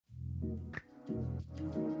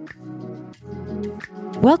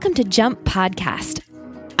Welcome to Jump Podcast.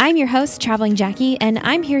 I'm your host, Traveling Jackie, and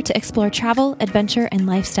I'm here to explore travel, adventure, and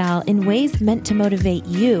lifestyle in ways meant to motivate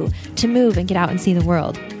you to move and get out and see the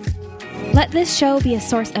world. Let this show be a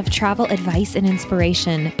source of travel advice and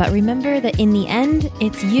inspiration, but remember that in the end,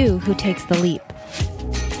 it's you who takes the leap.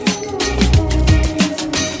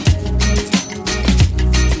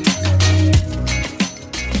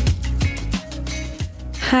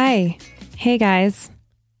 Hi. Hey guys.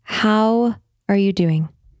 How are you doing?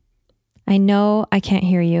 I know I can't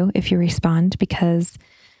hear you if you respond because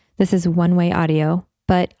this is one-way audio,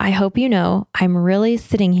 but I hope you know I'm really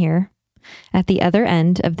sitting here at the other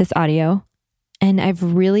end of this audio, and I've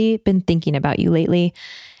really been thinking about you lately,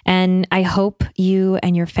 and I hope you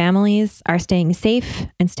and your families are staying safe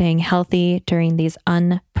and staying healthy during these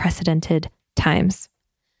unprecedented times.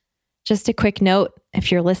 Just a quick note,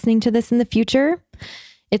 if you're listening to this in the future,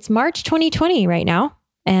 it's March 2020 right now,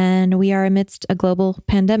 and we are amidst a global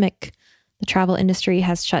pandemic. The travel industry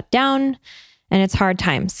has shut down, and it's hard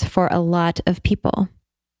times for a lot of people.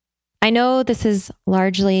 I know this is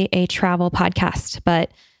largely a travel podcast,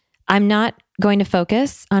 but I'm not going to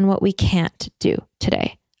focus on what we can't do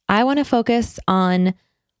today. I want to focus on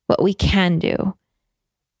what we can do.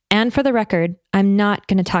 And for the record, I'm not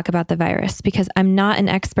going to talk about the virus because I'm not an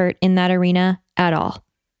expert in that arena at all.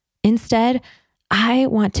 Instead, I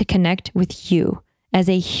want to connect with you as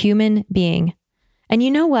a human being. And you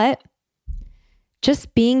know what?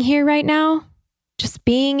 Just being here right now, just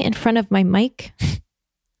being in front of my mic,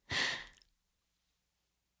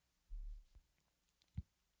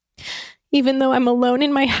 even though I'm alone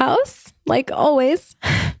in my house, like always,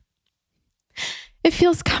 it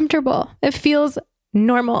feels comfortable. It feels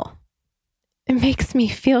normal. It makes me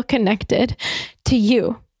feel connected to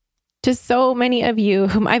you. To so many of you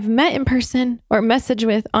whom I've met in person or messaged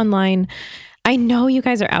with online. I know you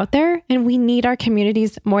guys are out there and we need our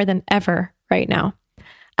communities more than ever right now.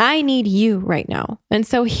 I need you right now. And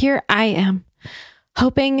so here I am,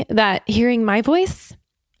 hoping that hearing my voice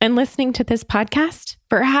and listening to this podcast,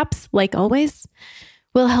 perhaps like always,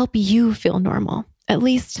 will help you feel normal, at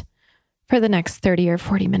least for the next 30 or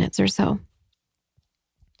 40 minutes or so.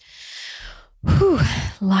 Whew,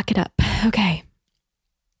 lock it up. Okay.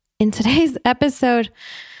 In today's episode,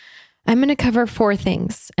 I'm going to cover 4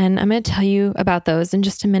 things, and I'm going to tell you about those in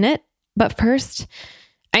just a minute. But first,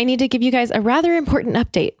 I need to give you guys a rather important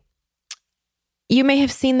update. You may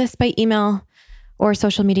have seen this by email or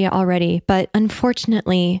social media already, but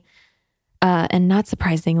unfortunately, and not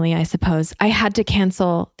surprisingly, I suppose, I had to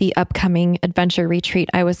cancel the upcoming adventure retreat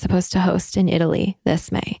I was supposed to host in Italy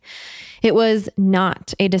this May. It was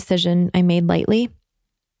not a decision I made lightly.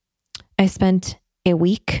 I spent a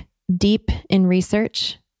week deep in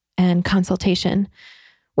research and consultation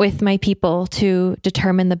with my people to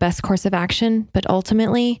determine the best course of action. But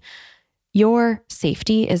ultimately, your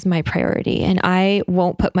safety is my priority, and I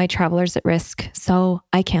won't put my travelers at risk, so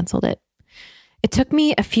I canceled it. It took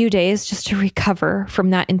me a few days just to recover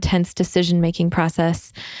from that intense decision-making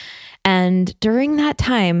process. And during that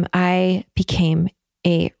time, I became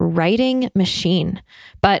a writing machine.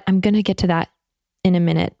 But I'm going to get to that in a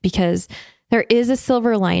minute because there is a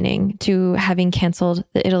silver lining to having canceled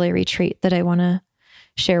the Italy retreat that I want to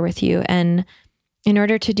share with you. And in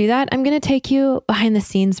order to do that, I'm going to take you behind the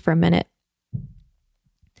scenes for a minute.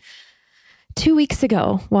 2 weeks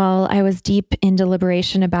ago, while I was deep in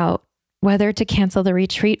deliberation about whether to cancel the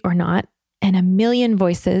retreat or not, and a million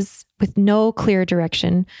voices with no clear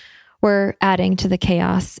direction were adding to the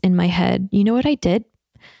chaos in my head, you know what I did?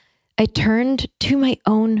 I turned to my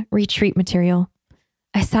own retreat material.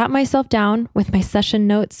 I sat myself down with my session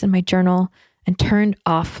notes and my journal and turned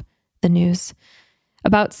off the news.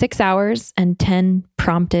 About 6 hours and 10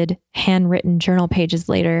 prompted, handwritten journal pages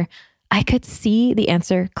later, I could see the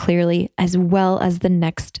answer clearly as well as the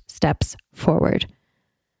next steps forward.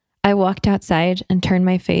 I walked outside and turned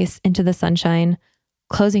my face into the sunshine,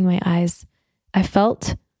 closing my eyes. I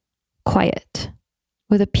felt quiet,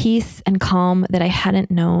 with a peace and calm that I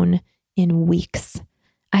hadn't known in weeks.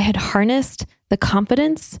 I had harnessed the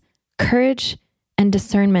confidence, courage, and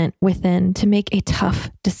discernment within to make a tough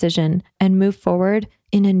decision and move forward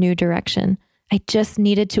in a new direction. I just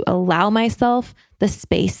needed to allow myself the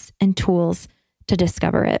space and tools to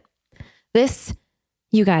discover it. This,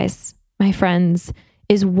 you guys, my friends,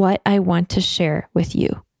 is what I want to share with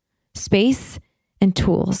you. Space and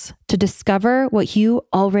tools to discover what you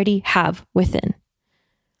already have within.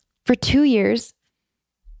 For 2 years,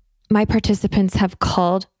 my participants have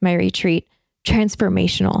called my retreat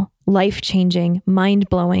transformational, life-changing,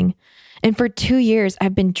 mind-blowing. And for 2 years,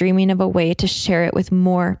 I've been dreaming of a way to share it with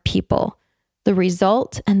more people. The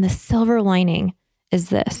result and the silver lining is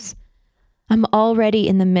this. I'm already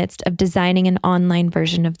in the midst of designing an online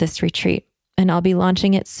version of this retreat, and I'll be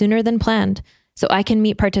launching it sooner than planned so I can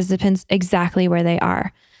meet participants exactly where they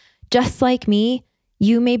are. Just like me,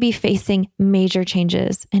 you may be facing major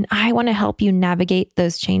changes, and I want to help you navigate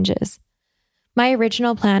those changes. My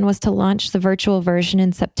original plan was to launch the virtual version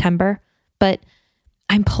in September, but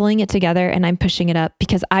I'm pulling it together and I'm pushing it up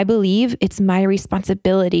because I believe it's my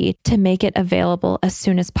responsibility to make it available as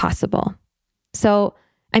soon as possible. So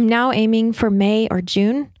I'm now aiming for May or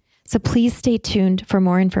June. So please stay tuned for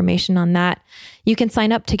more information on that. You can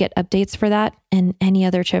sign up to get updates for that and any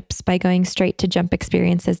other trips by going straight to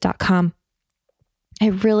jumpexperiences.com. I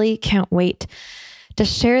really can't wait to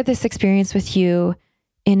share this experience with you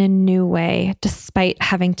in a new way, despite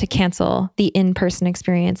having to cancel the in-person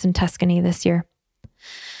experience in Tuscany this year.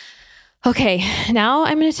 Okay, now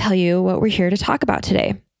I'm going to tell you what we're here to talk about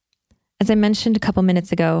today. As I mentioned a couple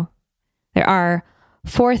minutes ago, there are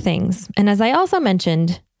 4 things. And as I also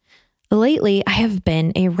mentioned, lately I have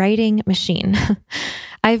been a writing machine.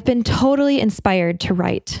 I've been totally inspired to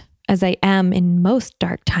write, as I am in most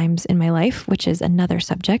dark times in my life, which is another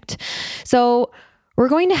subject. So we're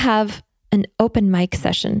going to have an open mic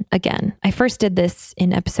session again. I first did this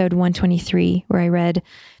in episode 123, where I read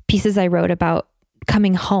pieces I wrote about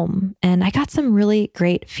coming home, and I got some really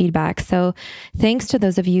great feedback. So thanks to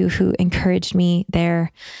those of you who encouraged me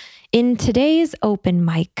there. In today's open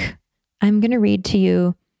mic, I'm going to read to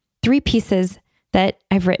you 3 pieces that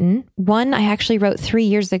I've written. One I actually wrote 3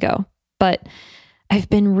 years ago, but I've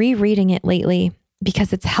been rereading it lately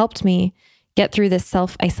because it's helped me get through this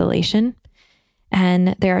self-isolation.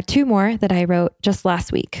 And there are 2 more that I wrote just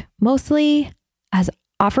last week, mostly as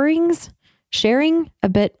offerings, sharing a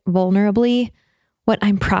bit vulnerably what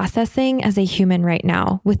I'm processing as a human right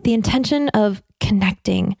now, with the intention of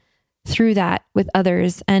connecting through that with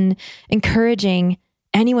others and encouraging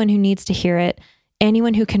anyone who needs to hear it,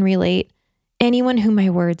 anyone who can relate, anyone who my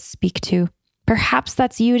words speak to. Perhaps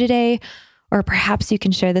that's you today, or perhaps you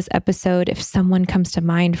can share this episode if someone comes to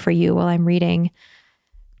mind for you while I'm reading,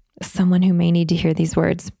 someone who may need to hear these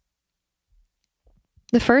words.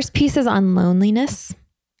 The first piece is on loneliness.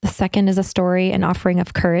 The second is a story and offering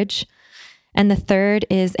of courage. And the third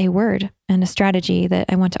is a word and a strategy that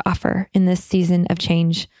I want to offer in this season of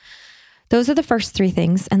change. Those are the first 3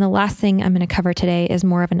 things. And the last thing I'm going to cover today is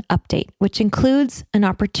more of an update, which includes an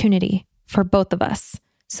opportunity for both of us.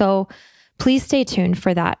 So please stay tuned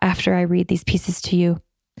for that after I read these pieces to you.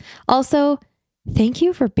 Also, thank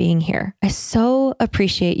you for being here. I so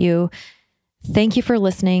appreciate you. Thank you for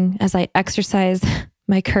listening as I exercise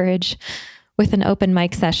my courage with an open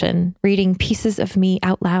mic session, reading pieces of me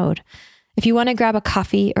out loud. If you want to grab a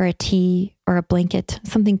coffee or a tea or a blanket,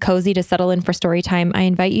 something cozy to settle in for story time, I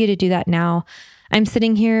invite you to do that now. I'm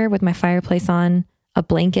sitting here with my fireplace on, a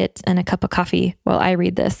blanket, and a cup of coffee while I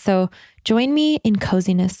read this. So join me in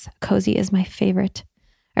coziness. Cozy is my favorite.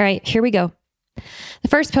 All right, here we go. The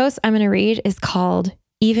first post I'm going to read is called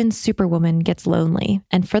Even Superwoman Gets Lonely.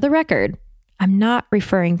 And for the record, I'm not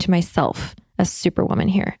referring to myself as Superwoman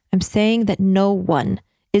here. I'm saying that no one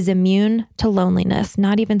is immune to loneliness,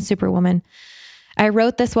 not even Superwoman. I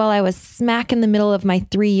wrote this while I was smack in the middle of my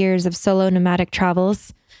 3 years of solo nomadic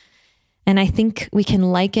travels. And I think we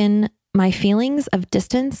can liken my feelings of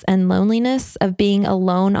distance and loneliness of being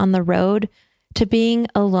alone on the road to being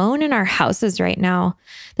alone in our houses right now.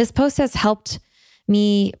 This post has helped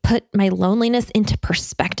me put my loneliness into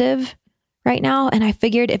perspective right now. And I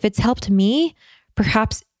figured if it's helped me,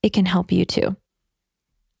 perhaps it can help you too.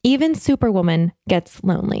 Even Superwoman Gets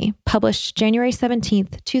Lonely, published January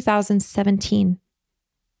 17th, 2017.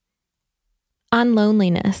 On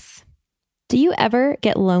loneliness. Do you ever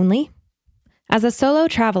get lonely? As a solo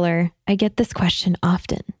traveler, I get this question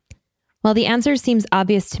often. While the answer seems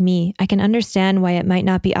obvious to me, I can understand why it might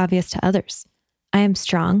not be obvious to others. I am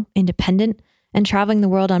strong, independent, and traveling the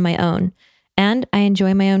world on my own, and I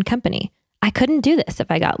enjoy my own company. I couldn't do this if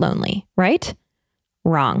I got lonely, right?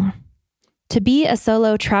 Wrong. To be a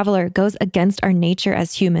solo traveler goes against our nature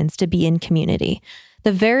as humans to be in community.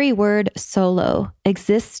 The very word solo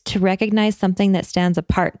exists to recognize something that stands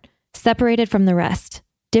apart, separated from the rest,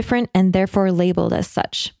 different and therefore labeled as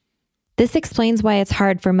such. This explains why it's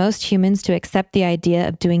hard for most humans to accept the idea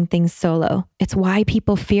of doing things solo. It's why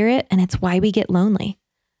people fear it, and it's why we get lonely.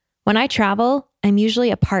 When I travel, I'm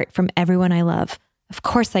usually apart from everyone I love. Of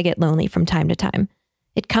course, I get lonely from time to time.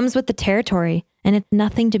 It comes with the territory, and it's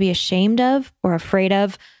nothing to be ashamed of or afraid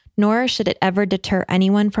of, nor should it ever deter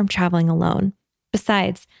anyone from traveling alone.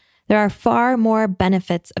 Besides, there are far more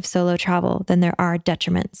benefits of solo travel than there are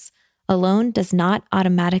detriments. Alone does not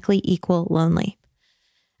automatically equal lonely.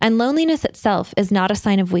 And loneliness itself is not a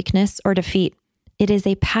sign of weakness or defeat. It is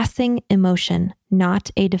a passing emotion, not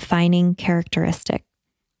a defining characteristic.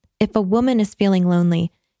 If a woman is feeling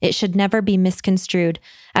lonely, it should never be misconstrued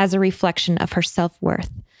as a reflection of her self-worth,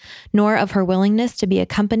 nor of her willingness to be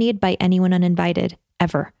accompanied by anyone uninvited,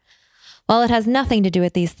 ever. While it has nothing to do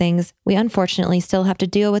with these things, we unfortunately still have to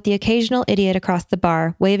deal with the occasional idiot across the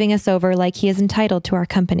bar, waving us over like he is entitled to our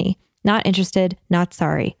company. Not interested, not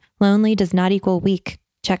sorry. Lonely does not equal weak.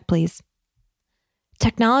 Check, please.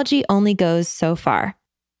 Technology only goes so far.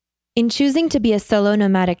 In choosing to be a solo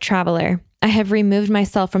nomadic traveler, I have removed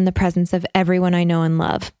myself from the presence of everyone I know and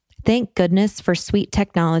love. Thank goodness for sweet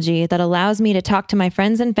technology that allows me to talk to my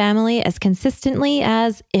friends and family as consistently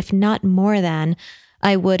as, if not more than,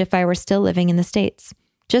 I would if I were still living in the States.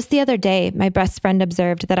 Just the other day, my best friend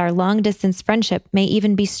observed that our long-distance friendship may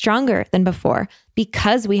even be stronger than before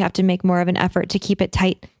because we have to make more of an effort to keep it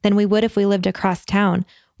tight than we would if we lived across town,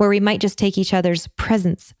 where we might just take each other's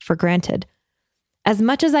presence for granted. As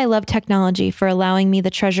much as I love technology for allowing me the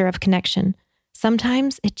treasure of connection,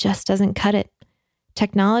 sometimes it just doesn't cut it.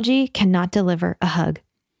 Technology cannot deliver a hug.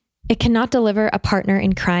 It cannot deliver a partner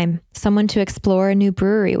in crime, someone to explore a new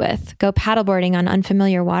brewery with, go paddleboarding on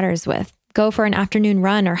unfamiliar waters with, go for an afternoon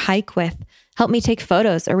run or hike with, help me take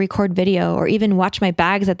photos or record video, or even watch my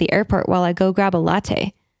bags at the airport while I go grab a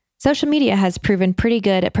latte. Social media has proven pretty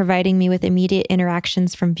good at providing me with immediate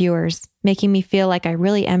interactions from viewers, making me feel like I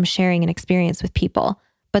really am sharing an experience with people.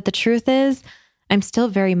 But the truth is, I'm still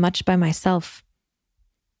very much by myself.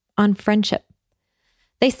 On friendship.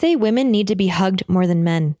 They say women need to be hugged more than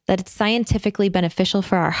men, that it's scientifically beneficial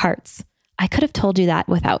for our hearts. I could have told you that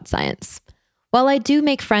without science. While I do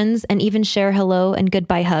make friends and even share hello and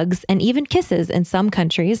goodbye hugs and even kisses in some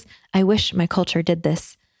countries, I wish my culture did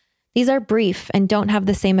this. These are brief and don't have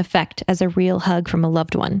the same effect as a real hug from a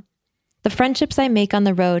loved one. The friendships I make on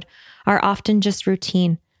the road are often just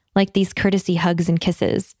routine, like these courtesy hugs and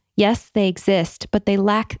kisses. Yes, they exist, but they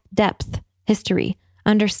lack depth, history,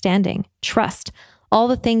 understanding, trust, all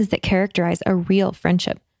the things that characterize a real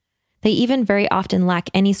friendship. They even very often lack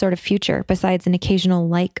any sort of future besides an occasional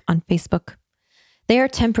like on Facebook. They are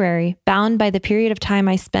temporary, bound by the period of time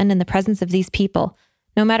I spend in the presence of these people.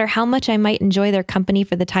 No matter how much I might enjoy their company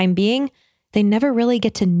for the time being, they never really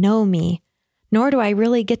get to know me, nor do I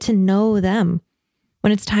really get to know them.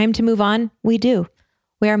 When it's time to move on, we do.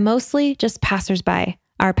 We are mostly just passersby,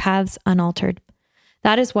 our paths unaltered.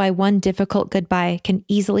 That is why one difficult goodbye can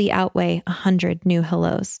easily outweigh 100 new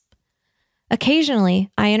hellos. Occasionally,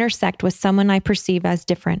 I intersect with someone I perceive as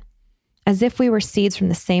different, as if we were seeds from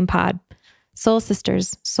the same pod, soul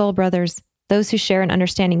sisters, soul brothers, those who share an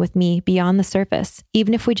understanding with me beyond the surface,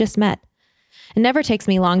 even if we just met. It never takes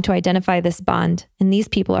me long to identify this bond, and these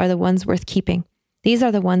people are the ones worth keeping. These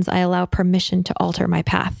are the ones I allow permission to alter my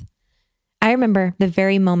path. I remember the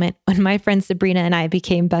very moment when my friend Sabrina and I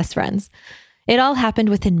became best friends. It all happened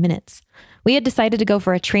within minutes. We had decided to go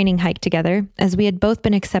for a training hike together, as we had both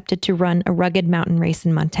been accepted to run a rugged mountain race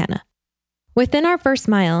in Montana. Within our first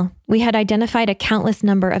mile, we had identified a countless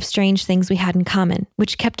number of strange things we had in common,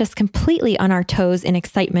 which kept us completely on our toes in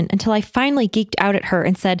excitement until I finally geeked out at her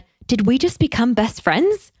and said, "Did we just become best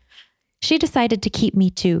friends?" She decided to keep me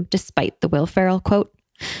too, despite the Will Ferrell quote.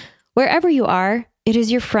 Wherever you are, it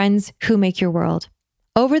is your friends who make your world.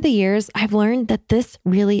 Over the years, I've learned that this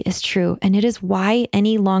really is true, and it is why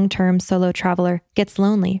any long-term solo traveler gets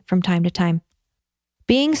lonely from time to time.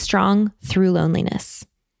 Being strong through loneliness.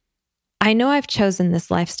 I know I've chosen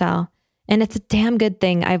this lifestyle, and it's a damn good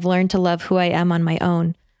thing I've learned to love who I am on my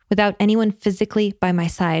own, without anyone physically by my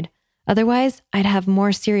side. Otherwise, I'd have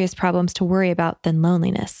more serious problems to worry about than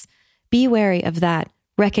loneliness. Be wary of that.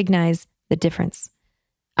 Recognize the difference.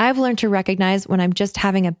 I've learned to recognize when I'm just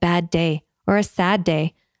having a bad day or a sad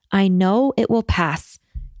day. I know it will pass.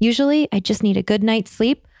 Usually, I just need a good night's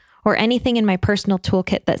sleep or anything in my personal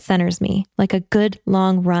toolkit that centers me, like a good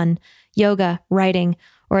long run, yoga, writing,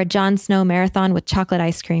 or a Jon Snow marathon with chocolate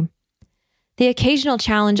ice cream. The occasional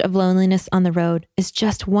challenge of loneliness on the road is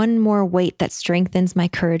just one more weight that strengthens my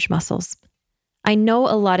courage muscles. I know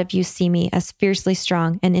a lot of you see me as fiercely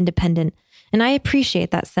strong and independent, and I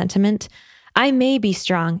appreciate that sentiment. I may be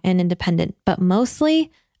strong and independent, but mostly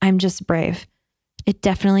I'm just brave. It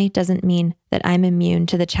definitely doesn't mean that I'm immune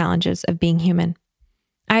to the challenges of being human.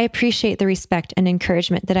 I appreciate the respect and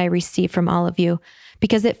encouragement that I receive from all of you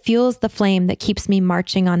because it fuels the flame that keeps me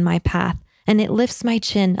marching on my path, and it lifts my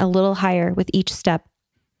chin a little higher with each step.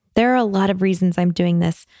 There are a lot of reasons I'm doing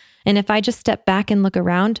this, and if I just step back and look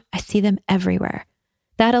around, I see them everywhere.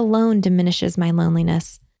 That alone diminishes my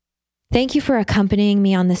loneliness. Thank you for accompanying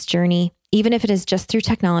me on this journey, even if it is just through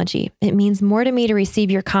technology. It means more to me to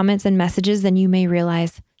receive your comments and messages than you may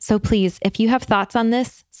realize. So please, if you have thoughts on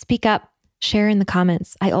this, speak up, share in the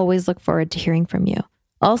comments. I always look forward to hearing from you.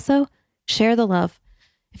 Also, share the love.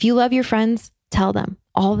 If you love your friends, tell them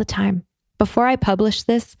all the time. Before I published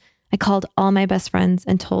this, I called all my best friends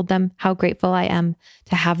and told them how grateful I am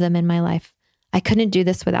to have them in my life. I couldn't do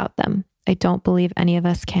this without them. I don't believe any of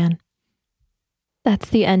us can. That's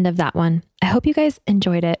the end of that one. I hope you guys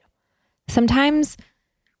enjoyed it. Sometimes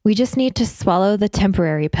we just need to swallow the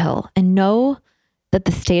temporary pill and know that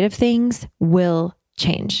the state of things will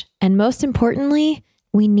change. And most importantly,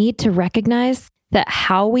 we need to recognize that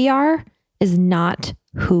how we are is not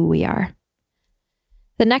who we are.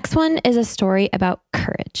 The next one is a story about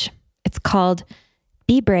courage. It's called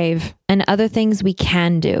Be Brave and Other Things We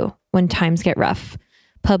Can Do When Times Get Rough,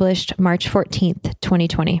 published March 14th,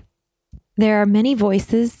 2020. There are many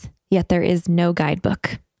voices, yet there is no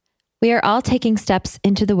guidebook. We are all taking steps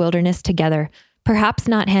into the wilderness together, perhaps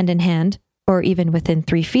not hand in hand or even within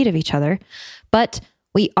 3 feet of each other, but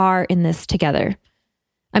we are in this together.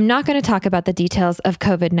 I'm not going to talk about the details of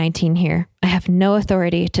COVID-19 here. I have no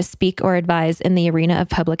authority to speak or advise in the arena of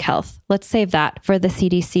public health. Let's save that for the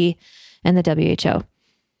CDC and the WHO.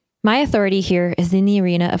 My authority here is in the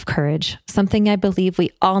arena of courage, something I believe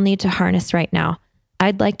we all need to harness right now.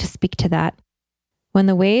 I'd like to speak to that. When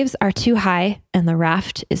the waves are too high and the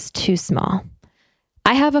raft is too small.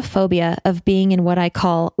 I have a phobia of being in what I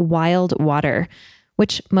call wild water,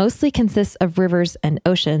 which mostly consists of rivers and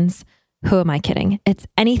oceans. Who am I kidding? It's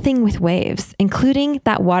anything with waves, including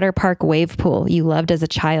that water park wave pool you loved as a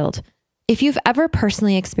child. If you've ever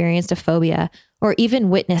personally experienced a phobia or even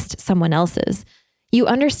witnessed someone else's, you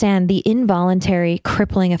understand the involuntary,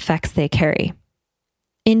 crippling effects they carry.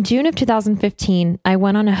 In June of 2015, I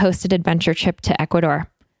went on a hosted adventure trip to Ecuador.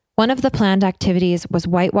 One of the planned activities was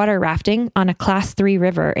whitewater rafting on a Class 3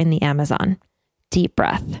 river in the Amazon. Deep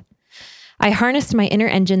breath. I harnessed my inner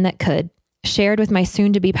engine that could, shared with my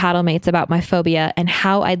soon-to-be paddle mates about my phobia and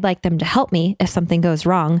how I'd like them to help me if something goes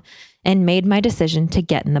wrong, and made my decision to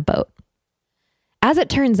get in the boat. As it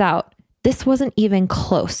turns out, this wasn't even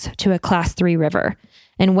close to a Class 3 river,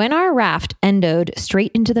 and when our raft endowed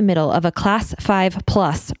straight into the middle of a Class 5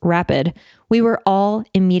 plus rapid, we were all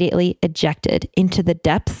immediately ejected into the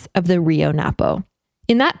depths of the Rio Napo.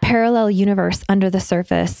 In that parallel universe under the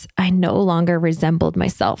surface, I no longer resembled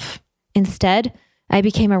myself. Instead, I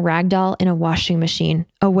became a ragdoll in a washing machine,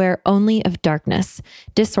 aware only of darkness,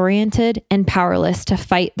 disoriented and powerless to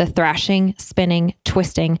fight the thrashing, spinning,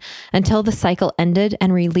 twisting until the cycle ended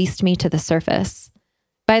and released me to the surface.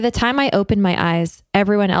 By the time I opened my eyes,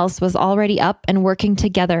 everyone else was already up and working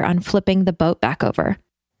together on flipping the boat back over.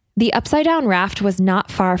 The upside-down raft was not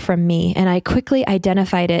far from me, and I quickly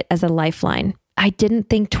identified it as a lifeline. I didn't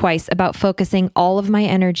think twice about focusing all of my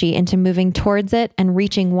energy into moving towards it and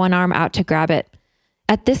reaching one arm out to grab it.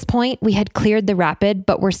 At this point, we had cleared the rapid,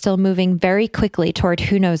 but were still moving very quickly toward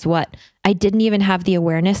who knows what. I didn't even have the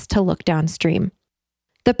awareness to look downstream.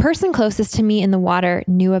 The person closest to me in the water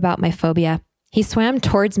knew about my phobia. He swam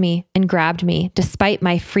towards me and grabbed me, despite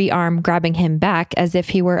my free arm grabbing him back as if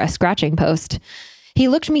he were a scratching post. He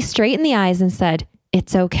looked me straight in the eyes and said,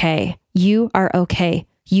 "It's okay. You are okay.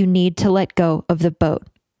 You need to let go of the boat."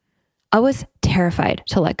 I was terrified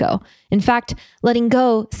to let go. In fact, letting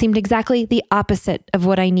go seemed exactly the opposite of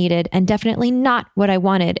what I needed and definitely not what I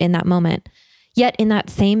wanted in that moment. Yet in that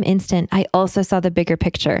same instant, I also saw the bigger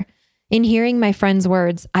picture. In hearing my friend's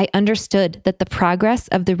words, I understood that the progress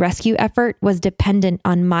of the rescue effort was dependent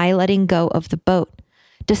on my letting go of the boat.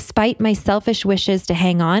 Despite my selfish wishes to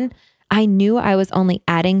hang on, I knew I was only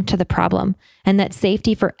adding to the problem and that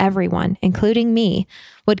safety for everyone, including me,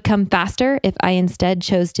 would come faster if I instead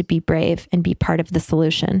chose to be brave and be part of the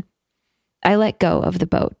solution. I let go of the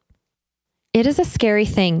boat. It is a scary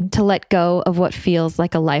thing to let go of what feels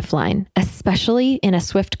like a lifeline, especially in a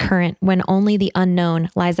swift current when only the unknown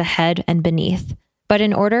lies ahead and beneath. But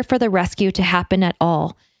in order for the rescue to happen at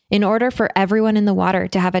all, in order for everyone in the water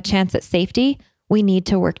to have a chance at safety, we need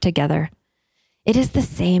to work together. It is the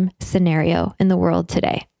same scenario in the world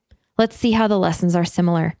today. Let's see how the lessons are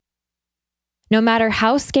similar. No matter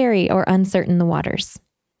how scary or uncertain the waters,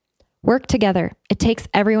 work together. It takes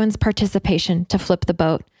everyone's participation to flip the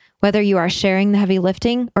boat. Whether you are sharing the heavy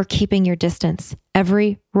lifting or keeping your distance,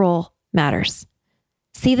 every role matters.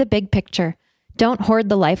 See the big picture. Don't hoard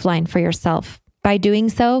the lifeline for yourself. By doing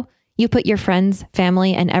so, you put your friends,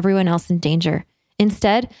 family, and everyone else in danger.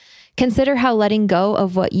 Instead, consider how letting go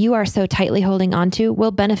of what you are so tightly holding onto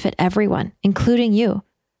will benefit everyone, including you.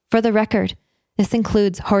 For the record, this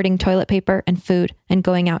includes hoarding toilet paper and food and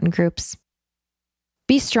going out in groups.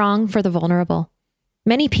 Be strong for the vulnerable.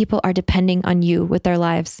 Many people are depending on you with their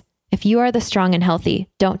lives. If you are the strong and healthy,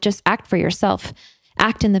 don't just act for yourself.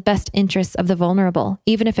 Act in the best interests of the vulnerable,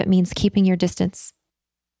 even if it means keeping your distance.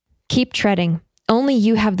 Keep treading. Only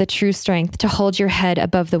you have the true strength to hold your head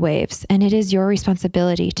above the waves, and it is your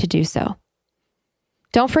responsibility to do so.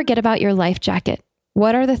 Don't forget about your life jacket.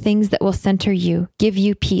 What are the things that will center you, give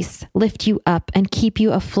you peace, lift you up, and keep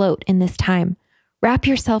you afloat in this time? Wrap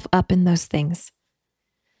yourself up in those things.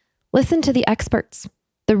 Listen to the experts.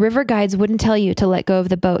 The river guides wouldn't tell you to let go of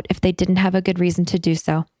the boat if they didn't have a good reason to do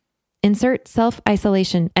so. Insert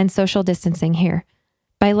self-isolation and social distancing here.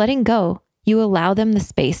 By letting go, you allow them the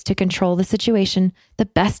space to control the situation the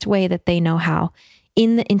best way that they know how,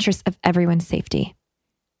 in the interest of everyone's safety.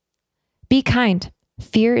 Be kind.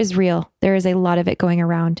 Fear is real. There is a lot of it going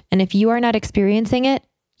around. And if you are not experiencing it,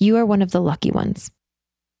 you are one of the lucky ones.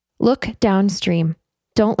 Look downstream.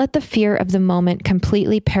 Don't let the fear of the moment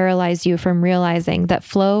completely paralyze you from realizing that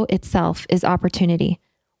flow itself is opportunity.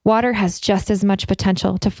 Water has just as much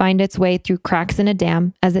potential to find its way through cracks in a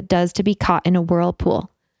dam as it does to be caught in a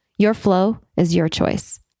whirlpool. Your flow is your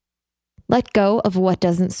choice. Let go of what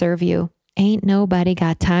doesn't serve you. Ain't nobody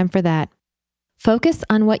got time for that. Focus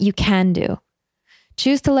on what you can do.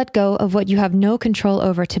 Choose to let go of what you have no control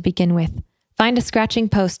over to begin with. Find a scratching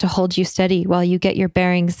post to hold you steady while you get your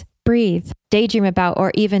bearings. Breathe, daydream about,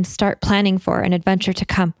 or even start planning for an adventure to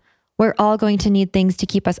come. We're all going to need things to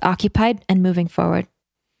keep us occupied and moving forward.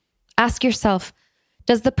 Ask yourself,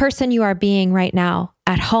 does the person you are being right now,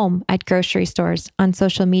 at home, at grocery stores, on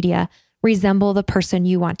social media, resemble the person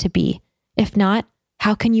you want to be? If not,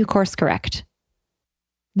 how can you course correct?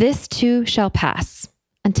 This too shall pass.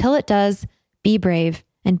 Until it does, be brave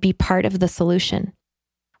and be part of the solution.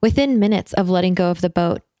 Within minutes of letting go of the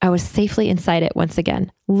boat, I was safely inside it once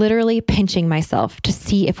again, literally pinching myself to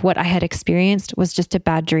see if what I had experienced was just a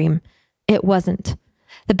bad dream. It wasn't.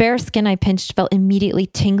 The bare skin I pinched felt immediately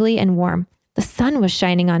tingly and warm. The sun was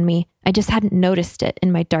shining on me. I just hadn't noticed it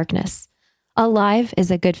in my darkness. Alive is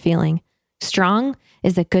a good feeling. Strong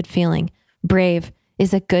is a good feeling. Brave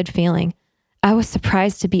is a good feeling. I was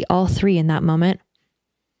surprised to be all three in that moment.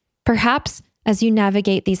 Perhaps as you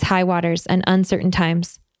navigate these high waters and uncertain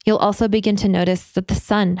times, you'll also begin to notice that the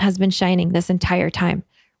sun has been shining this entire time,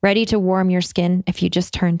 ready to warm your skin if you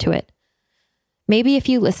just turn to it. Maybe if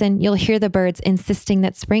you listen, you'll hear the birds insisting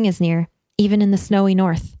that spring is near, even in the snowy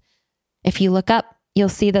north. If you look up, you'll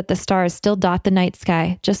see that the stars still dot the night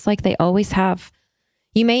sky, just like they always have.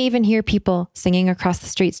 You may even hear people singing across the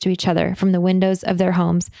streets to each other from the windows of their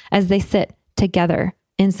homes as they sit together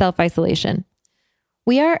in self-isolation.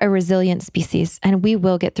 We are a resilient species, and we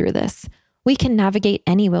will get through this. We can navigate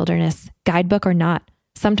any wilderness, guidebook or not.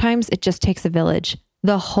 Sometimes it just takes a village,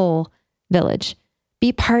 the whole village.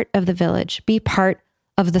 Be part of the village. Be part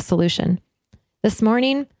of the solution. This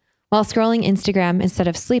morning, while scrolling Instagram instead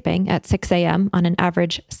of sleeping at 6 a.m. on an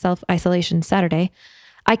average self-isolation Saturday,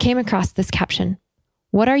 I came across this caption.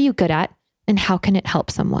 What are you good at, and how can it help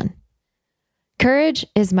someone? Courage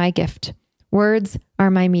is my gift. Words are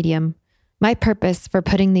my medium. My purpose for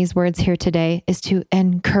putting these words here today is to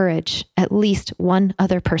encourage at least one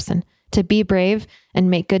other person to be brave and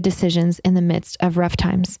make good decisions in the midst of rough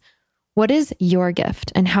times. What is your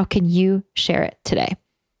gift, and how can you share it today?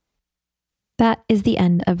 That is the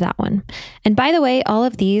end of that one. And by the way, all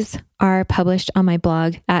of these are published on my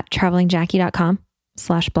blog at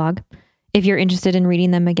travelingjackie.com/blog. If you're interested in reading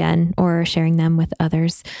them again or sharing them with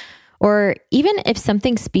others, or even if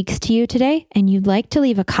something speaks to you today and you'd like to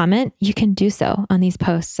leave a comment, you can do so on these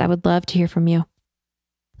posts. I would love to hear from you.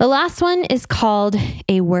 The last one is called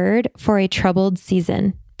A Word for a Troubled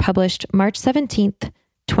Season, published March 17th,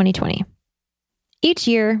 2020. Each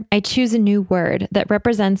year, I choose a new word that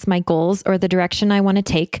represents my goals or the direction I want to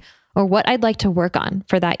take or what I'd like to work on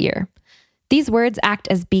for that year. These words act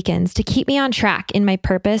as beacons to keep me on track in my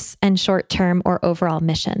purpose and short-term or overall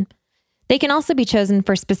mission. They can also be chosen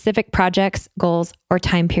for specific projects, goals, or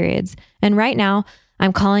time periods. And right now,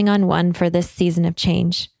 I'm calling on one for this season of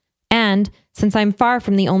change. And since I'm far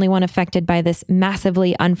from the only one affected by this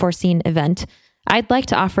massively unforeseen event, I'd like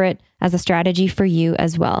to offer it as a strategy for you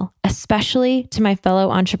as well, especially to my fellow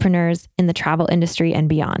entrepreneurs in the travel industry and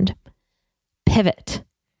beyond. Pivot.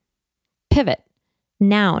 Pivot.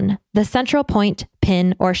 Noun, the central point,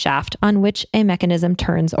 pin, or shaft on which a mechanism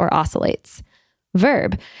turns or oscillates.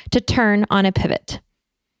 Verb, to turn on a pivot.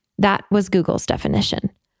 That was Google's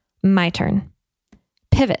definition. My turn.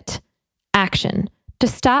 Pivot. Action. To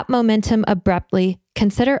stop momentum abruptly,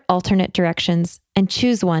 consider alternate directions, and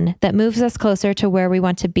choose one that moves us closer to where we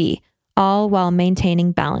want to be, all while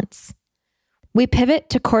maintaining balance. We pivot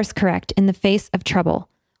to course correct in the face of trouble.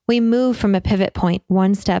 We move from a pivot point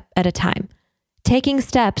one step at a time. Taking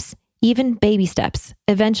steps, even baby steps,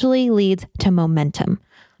 eventually leads to momentum.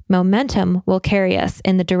 Momentum will carry us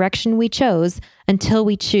in the direction we chose until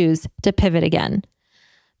we choose to pivot again.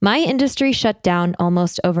 My industry shut down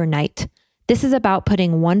almost overnight. This is about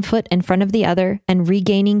putting one foot in front of the other and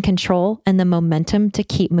regaining control and the momentum to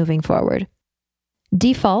keep moving forward.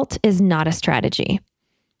 Default is not a strategy.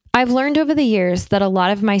 I've learned over the years that a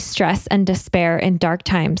lot of my stress and despair in dark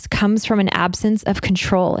times comes from an absence of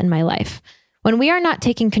control in my life. When we are not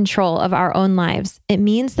taking control of our own lives, it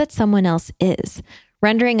means that someone else is,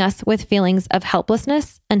 rendering us with feelings of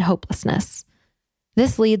helplessness and hopelessness.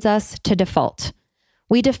 This leads us to default.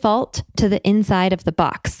 We default to the inside of the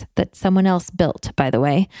box that someone else built, by the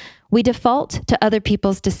way. We default to other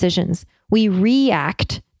people's decisions. We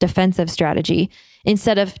react, defensive strategy,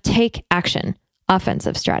 instead of take action,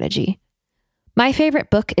 offensive strategy. My favorite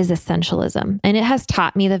book is Essentialism, and it has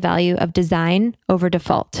taught me the value of design over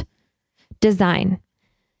default. Design.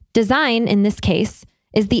 Design, in this case,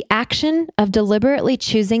 is the action of deliberately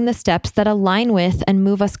choosing the steps that align with and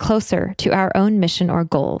move us closer to our own mission or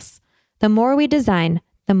goals. The more we design,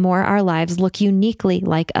 the more our lives look uniquely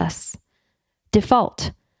like us.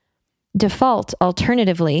 Default. Default,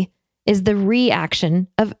 alternatively, is the reaction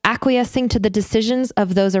of acquiescing to the decisions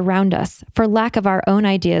of those around us for lack of our own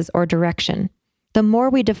ideas or direction. The more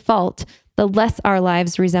we default, the less our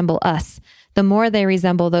lives resemble us, the more they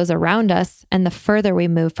resemble those around us, and the further we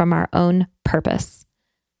move from our own purpose.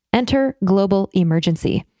 Enter global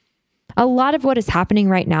emergency. A lot of what is happening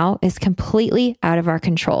right now is completely out of our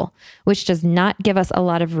control, which does not give us a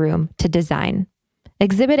lot of room to design.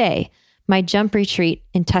 Exhibit A, my jump retreat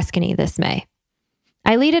in Tuscany this May.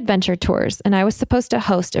 I lead adventure tours, and I was supposed to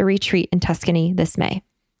host a retreat in Tuscany this May.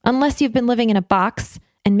 Unless you've been living in a box,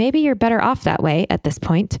 and maybe you're better off that way at this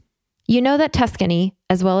point, you know that Tuscany,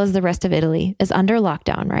 as well as the rest of Italy, is under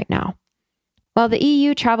lockdown right now. While the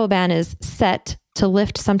EU travel ban is set to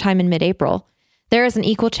lift sometime in mid-April, there is an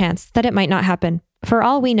equal chance that it might not happen. For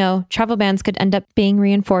all we know, travel bans could end up being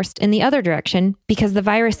reinforced in the other direction because the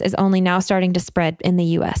virus is only now starting to spread in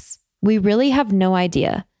the US. We really have no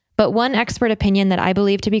idea, but one expert opinion that I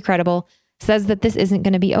believe to be credible says that this isn't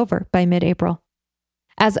going to be over by mid-April.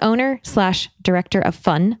 As owner/director of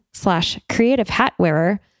fun/creative hat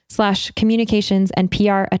wearer/communications and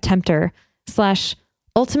PR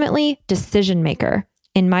attempter/ultimately decision maker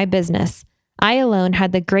in my business, I alone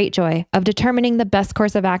had the great joy of determining the best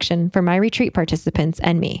course of action for my retreat participants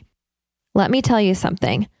and me. Let me tell you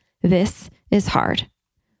something. This is hard.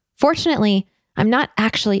 Fortunately, I'm not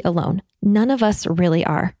actually alone. None of us really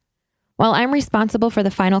are. While I'm responsible for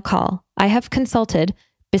the final call, I have consulted,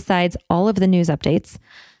 besides all of the news updates,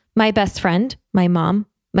 my best friend, my mom,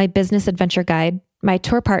 my business adventure guide, my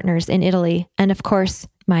tour partners in Italy, and of course,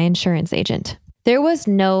 my insurance agent. There was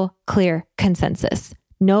no clear consensus.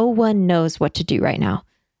 No one knows what to do right now.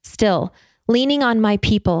 Still, leaning on my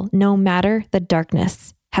people, no matter the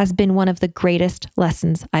darkness, has been one of the greatest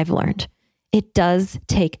lessons I've learned. It does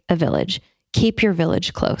take a village. Keep your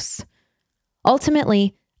village close.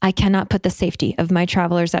 Ultimately, I cannot put the safety of my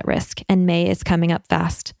travelers at risk, and May is coming up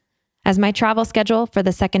fast. As my travel schedule for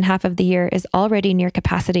the second half of the year is already near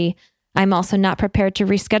capacity, I'm also not prepared to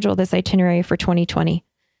reschedule this itinerary for 2020.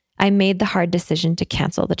 I made the hard decision to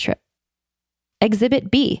cancel the trip. Exhibit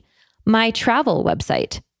B, my travel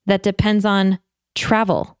website that depends on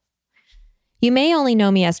travel. You may only know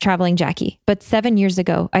me as Traveling Jackie, but 7 years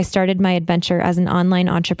ago, I started my adventure as an online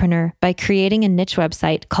entrepreneur by creating a niche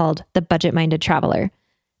website called The Budget Minded Traveler.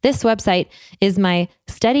 This website is my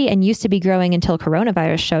steady and used to be growing until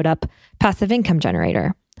coronavirus showed up passive income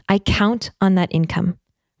generator. I count on that income.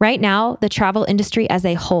 Right now, the travel industry as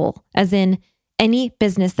a whole, as in any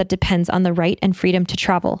business that depends on the right and freedom to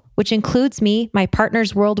travel, which includes me, my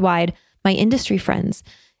partners worldwide, my industry friends,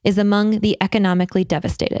 is among the economically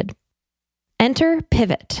devastated. Enter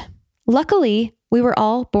pivot. Luckily, we were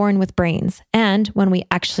all born with brains, and when we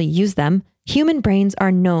actually use them, human brains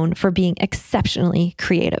are known for being exceptionally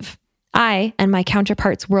creative. I and my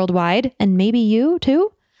counterparts worldwide, and maybe you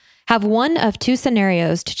too, have one of two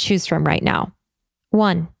scenarios to choose from right now.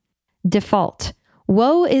 1, default.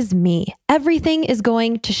 Woe is me. Everything is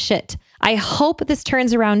going to shit. I hope this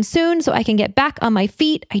turns around soon so I can get back on my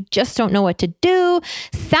feet. I just don't know what to do.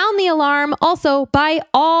 Sound the alarm. Also, buy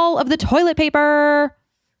all of the toilet paper.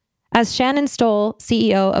 As Shannon Stoll,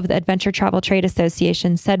 CEO of the Adventure Travel Trade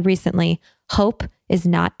Association, said recently, hope is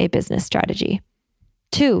not a business strategy.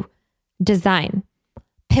 2, design.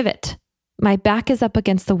 Pivot. My back is up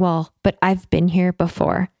against the wall, but I've been here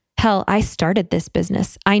before. Hell, I started this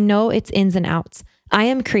business. I know its ins and outs. I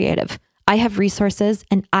am creative. I have resources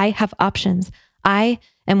and I have options. I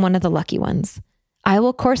am one of the lucky ones. I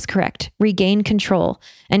will course correct, regain control,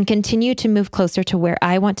 and continue to move closer to where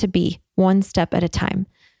I want to be, one step at a time.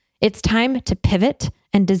 It's time to pivot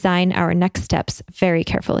and design our next steps very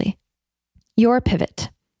carefully. Your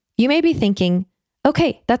pivot. You may be thinking,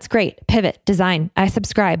 okay, that's great. Pivot, design, I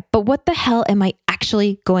subscribe. But what the hell am I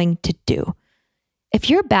actually going to do? If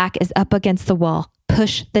your back is up against the wall,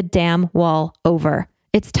 push the damn wall over.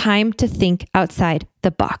 It's time to think outside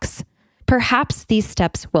the box. Perhaps these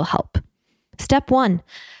steps will help. Step 1,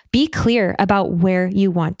 be clear about where you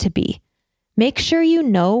want to be. Make sure you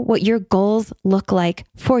know what your goals look like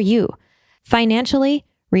for you, financially,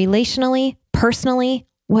 relationally, personally,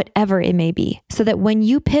 whatever it may be, so that when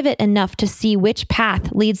you pivot enough to see which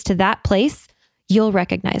path leads to that place, you'll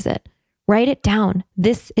recognize it. Write it down.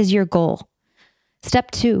 This is your goal.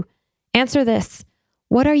 Step 2, answer this.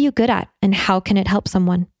 What are you good at and how can it help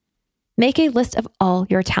someone? Make a list of all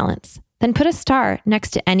your talents. Then put a star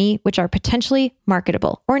next to any which are potentially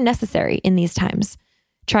marketable or necessary in these times.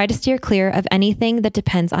 Try to steer clear of anything that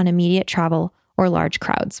depends on immediate travel or large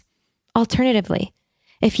crowds. Alternatively,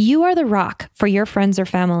 if you are the rock for your friends or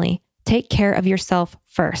family, take care of yourself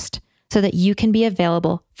first so that you can be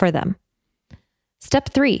available for them. Step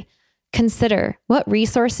 3, consider what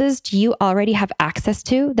resources do you already have access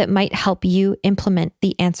to that might help you implement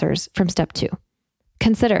the answers from step 2.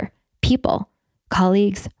 Consider people,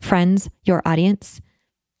 colleagues, friends, your audience.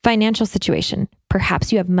 Financial situation.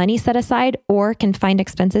 Perhaps you have money set aside or can find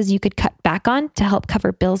expenses you could cut back on to help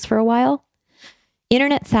cover bills for a while.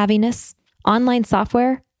 Internet savviness, online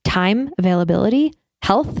software, time, availability,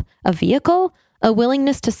 health, a vehicle, a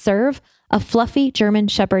willingness to serve, a fluffy German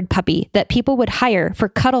Shepherd puppy that people would hire for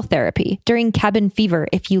cuddle therapy during cabin fever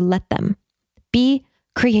if you let them. Be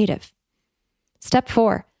creative. Step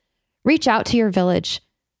 4, reach out to your village.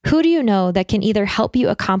 Who do you know that can either help you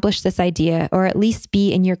accomplish this idea or at least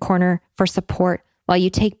be in your corner for support while you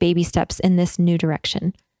take baby steps in this new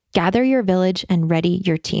direction? Gather your village and ready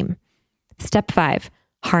your team. Step 5,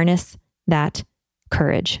 harness that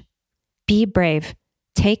courage. Be brave.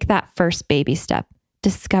 Take that first baby step.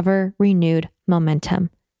 Discover renewed momentum.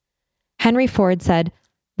 Henry Ford said,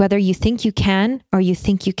 whether you think you can or you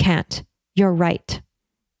think you can't, you're right.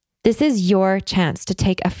 This is your chance to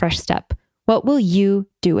take a fresh step. What will you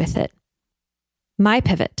do with it? My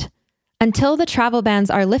pivot. Until the travel bans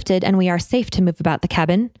are lifted and we are safe to move about the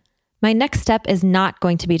cabin, my next step is not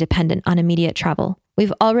going to be dependent on immediate travel.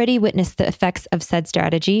 We've already witnessed the effects of said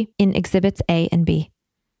strategy in exhibits A and B.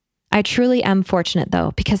 I truly am fortunate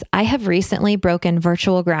though, because I have recently broken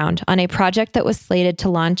virtual ground on a project that was slated to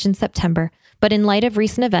launch in September, but in light of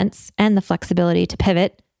recent events and the flexibility to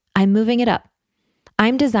pivot, I'm moving it up.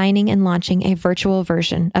 I'm designing and launching a virtual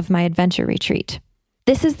version of my adventure retreat.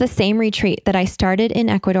 This is the same retreat that I started in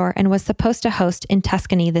Ecuador and was supposed to host in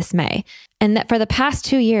Tuscany this May, and that for the past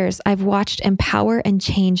 2 years, I've watched empower and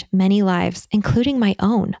change many lives, including my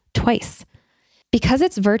own, twice. Because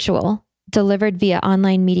it's virtual, delivered via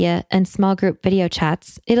online media and small group video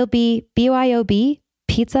chats, it'll be BYOB,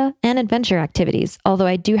 pizza, and adventure activities, although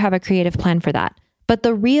I do have a creative plan for that. But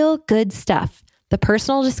the real good stuff, the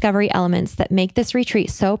personal discovery elements that make this retreat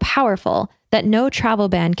so powerful that no travel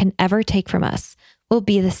ban can ever take from us, will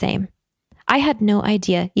be the same. I had no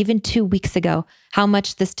idea even 2 weeks ago how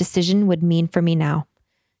much this decision would mean for me now.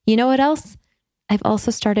 You know what else? I've also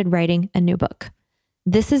started writing a new book.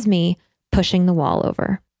 This is me pushing the wall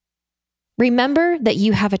over. Remember that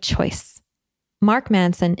you have a choice. Mark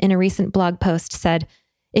Manson, in a recent blog post, said,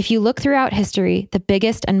 if you look throughout history, the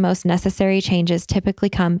biggest and most necessary changes typically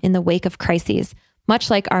come in the wake of crises, much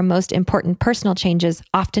like our most important personal changes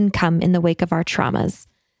often come in the wake of our traumas.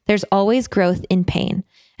 There's always growth in pain,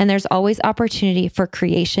 and there's always opportunity for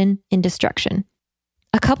creation in destruction.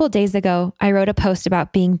 A couple days ago, I wrote a post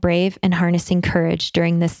about being brave and harnessing courage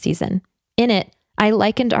during this season. In it, I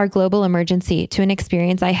likened our global emergency to an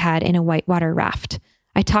experience I had in a whitewater raft.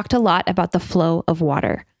 I talked a lot about the flow of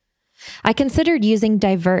water. I considered using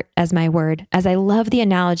divert as my word, as I love the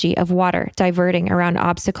analogy of water diverting around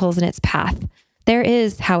obstacles in its path. There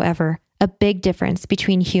is, however, a big difference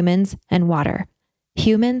between humans and water.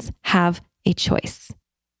 Humans have a choice.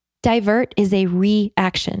 Divert is a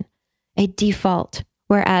reaction, a default,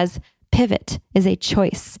 whereas pivot is a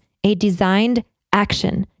choice, a designed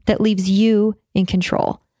action that leaves you in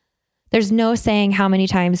control. There's no saying how many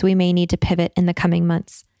times we may need to pivot in the coming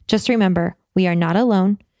months. Just remember, we are not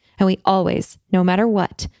alone, and we always, no matter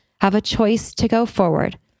what, have a choice to go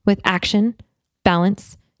forward with action,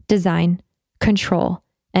 balance, design, control,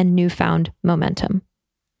 and newfound momentum.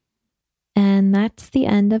 And that's the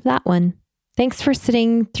end of that one. Thanks for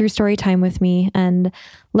sitting through story time with me and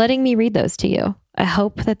letting me read those to you. I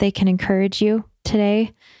hope that they can encourage you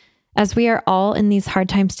today. As we are all in these hard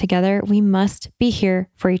times together, we must be here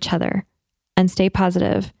for each other and stay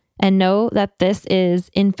positive and know that this is,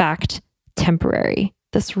 in fact, temporary.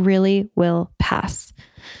 This really will pass.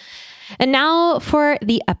 And now for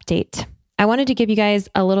the update. I wanted to give you guys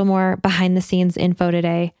a little more behind the scenes info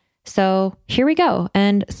today. So here we go.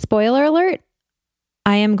 And spoiler alert,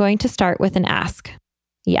 I am going to start with an ask.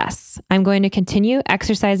 Yes, I'm going to continue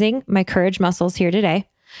exercising my courage muscles here today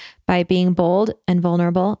by being bold and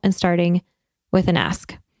vulnerable and starting with an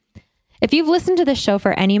ask. If you've listened to this show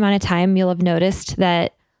for any amount of time, you'll have noticed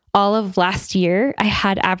that all of last year, I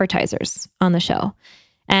had advertisers on the show.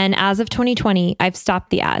 And as of 2020, I've stopped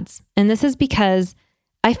the ads. And this is because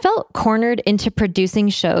I felt cornered into producing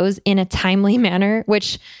shows in a timely manner,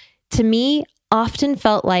 which to me often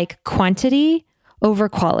felt like quantity over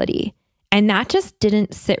quality. And that just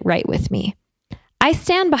didn't sit right with me. I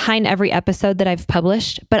stand behind every episode that I've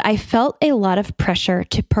published, but I felt a lot of pressure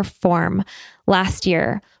to perform last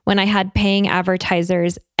year when I had paying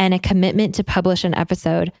advertisers and a commitment to publish an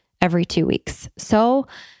episode every 2 weeks. So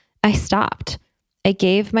I stopped. I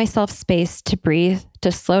gave myself space to breathe,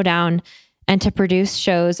 to slow down, and to produce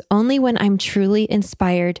shows only when I'm truly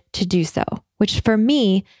inspired to do so, which for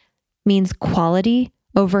me means quality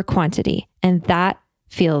over quantity. And that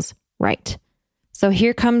feels right. So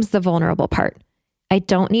here comes the vulnerable part. I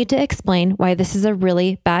don't need to explain why this is a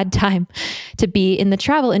really bad time to be in the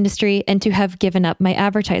travel industry and to have given up my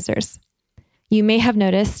advertisers. You may have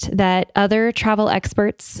noticed that other travel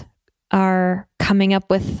experts are coming up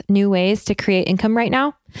with new ways to create income right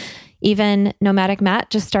now. Even Nomadic Matt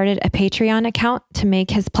just started a Patreon account to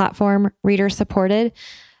make his platform reader supported.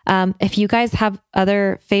 If you guys have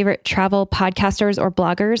other favorite travel podcasters or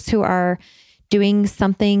bloggers who are doing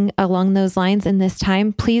something along those lines in this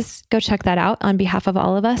time, please go check that out on behalf of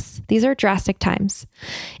all of us. These are drastic times.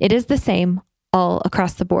 It is the same all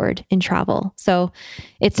across the board in travel. So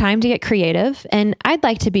it's time to get creative, and I'd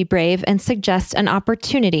like to be brave and suggest an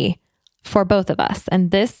opportunity for both of us.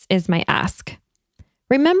 And this is my ask.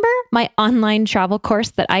 Remember my online travel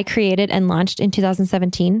course that I created and launched in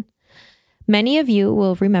 2017? Many of you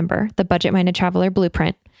will remember the Budget Minded Traveler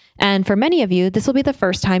Blueprint. And for many of you, this will be the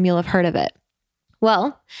first time you'll have heard of it.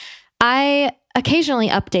 Well, I occasionally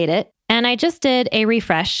update it, and I just did a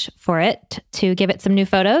refresh for it to give it some new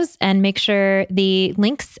photos and make sure the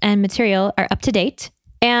links and material are up to date.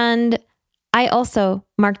 And I also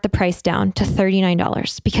marked the price down to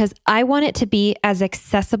 $39 because I want it to be as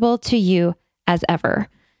accessible to you as ever.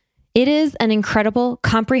 It is an incredible,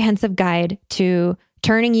 comprehensive guide to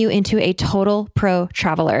turning you into a total pro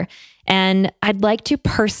traveler. And I'd like to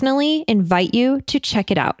personally invite you to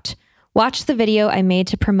check it out. Watch the video I made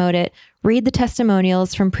to promote it, read the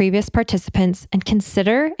testimonials from previous participants, and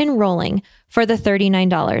consider enrolling for the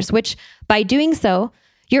 $39, which by doing so,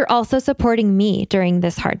 you're also supporting me during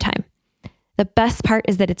this hard time. The best part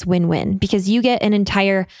is that it's win-win because you get an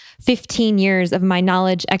entire 15 years of my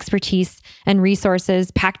knowledge, expertise, and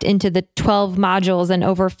resources packed into the 12 modules and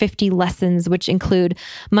over 50 lessons, which include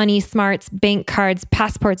money smarts, bank cards,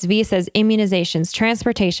 passports, visas, immunizations,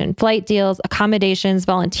 transportation, flight deals, accommodations,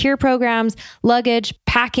 volunteer programs, luggage,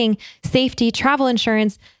 packing, safety, travel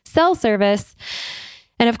insurance, cell service,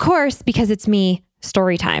 and of course, because it's me,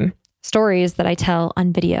 story time. Stories that I tell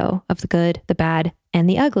on video of the good, the bad, and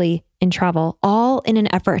the ugly in travel, all in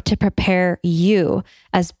an effort to prepare you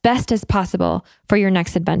as best as possible for your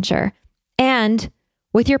next adventure. And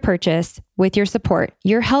with your purchase, with your support,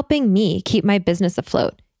 you're helping me keep my business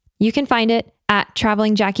afloat. You can find it at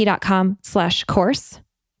travelingjackie.com/course,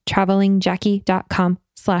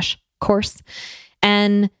 travelingjackie.com/course.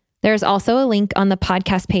 And there's also a link on the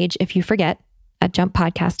podcast page if you forget, at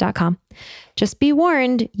jumppodcast.com. Just be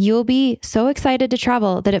warned, you'll be so excited to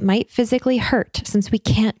travel that it might physically hurt since we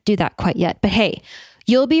can't do that quite yet. But hey,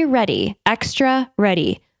 you'll be ready, extra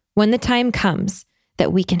ready, when the time comes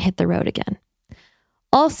that we can hit the road again.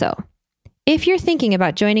 Also, if you're thinking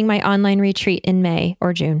about joining my online retreat in May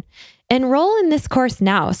or June, enroll in this course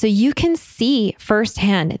now so you can see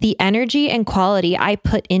firsthand the energy and quality I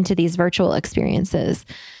put into these virtual experiences,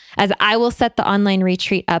 as I will set the online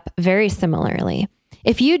retreat up very similarly.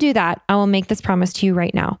 If you do that, I will make this promise to you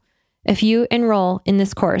right now. If you enroll in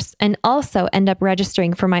this course and also end up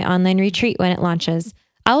registering for my online retreat when it launches,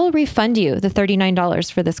 I will refund you the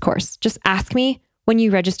 $39 for this course. Just ask me when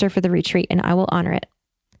you register for the retreat and I will honor it.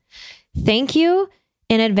 Thank you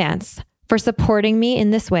in advance for supporting me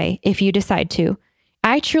in this way if you decide to.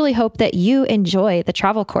 I truly hope that you enjoy the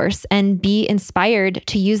travel course and be inspired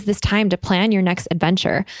to use this time to plan your next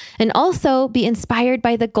adventure, and also be inspired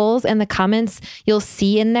by the goals and the comments you'll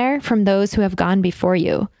see in there from those who have gone before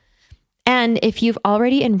you. And if you've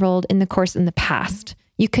already enrolled in the course in the past,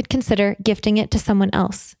 you could consider gifting it to someone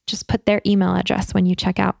else. Just put their email address when you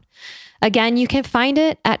check out. Again, you can find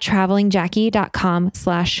it at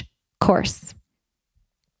travelingjackie.com/course.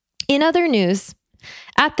 In other news,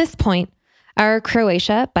 at this point, our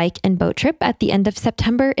Croatia bike and boat trip at the end of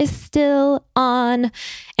September is still on.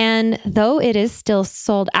 And though it is still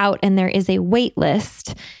sold out and there is a wait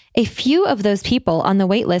list, a few of those people on the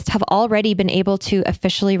wait list have already been able to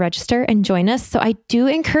officially register and join us. So I do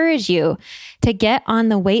encourage you to get on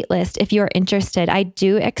the wait list if you're interested. I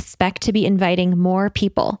do expect to be inviting more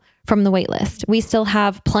people from the wait list. We still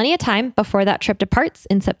have plenty of time before that trip departs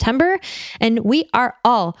in September, and we are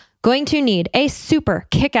all going to need a super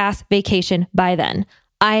kick-ass vacation by then.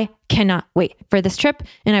 I cannot wait for this trip,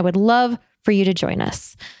 and I would love for you to join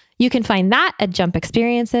us. You can find that at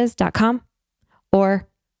jumpexperiences.com or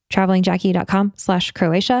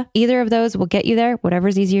travelingjackie.com/Croatia. Either of those will get you there,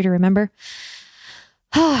 whatever's easier to remember.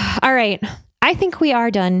 All right. I think we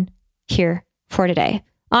are done here for today.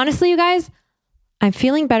 Honestly, you guys, I'm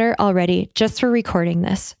feeling better already just for recording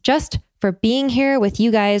this, just for being here with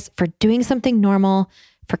you guys, for doing something normal,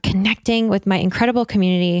 for connecting with my incredible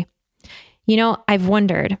community. You know, I've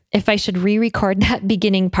wondered if I should re-record that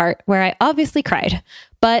beginning part where I obviously cried,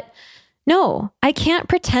 but no, I can't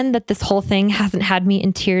pretend that this whole thing hasn't had me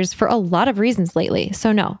in tears for a lot of reasons lately.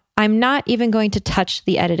 So no, I'm not even going to touch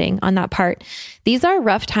the editing on that part. These are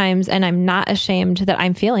rough times, and I'm not ashamed that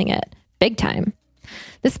I'm feeling it big time.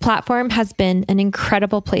 This platform has been an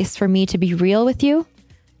incredible place for me to be real with you.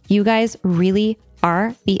 You guys really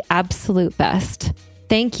are the absolute best.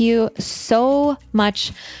 Thank you so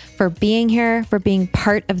much for being here, for being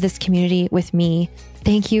part of this community with me.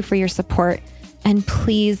 Thank you for your support. And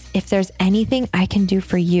please, if there's anything I can do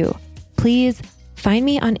for you, please find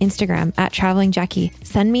me on Instagram at travelingjackie.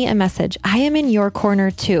 Send me a message. I am in your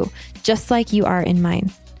corner too, just like you are in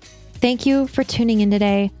mine. Thank you for tuning in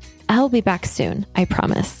today. I'll be back soon, I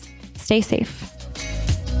promise. Stay safe.